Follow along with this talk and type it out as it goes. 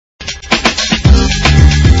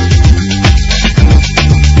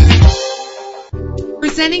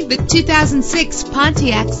Presenting the 2006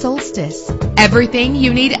 Pontiac Solstice. Everything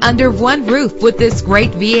you need under one roof with this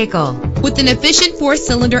great vehicle. With an efficient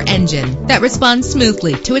 4-cylinder engine that responds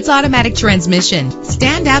smoothly to its automatic transmission.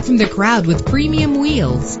 Stand out from the crowd with premium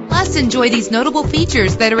wheels. Plus, enjoy these notable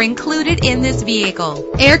features that are included in this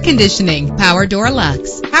vehicle: air conditioning, power door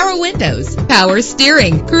locks, power windows, power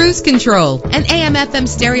steering, cruise control, an AM/FM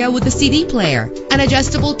stereo with a CD player, an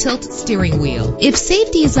adjustable tilt steering wheel. If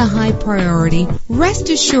safety is a high priority, rest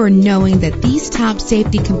assured knowing that these top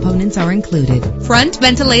safety components are included: front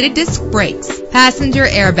ventilated disc brakes, passenger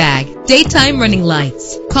airbag, daytime running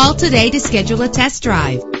lights. Call today to schedule a test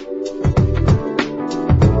drive.